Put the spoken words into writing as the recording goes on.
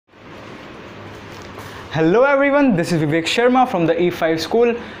Hello everyone, this is Vivek Sharma from the E5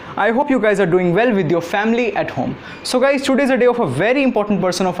 school. I hope you guys are doing well with your family at home. So guys, today is a day of a very important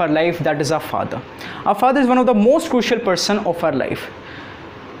person of our life, that is our father. Our father is one of the most crucial person of our life.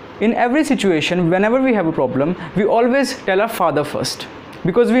 In every situation, whenever we have a problem, we always tell our father first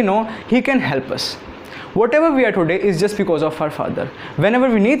because we know he can help us. Whatever we are today is just because of our father. Whenever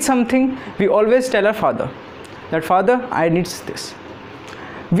we need something, we always tell our father that father, I need this.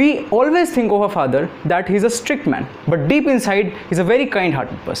 We always think of our father that he's a strict man, but deep inside he's a very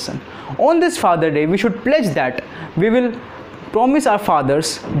kind-hearted person. On this Father Day, we should pledge that we will promise our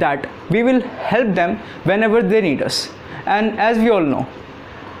fathers that we will help them whenever they need us. And as we all know,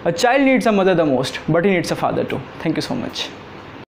 a child needs a mother the most, but he needs a father too. Thank you so much.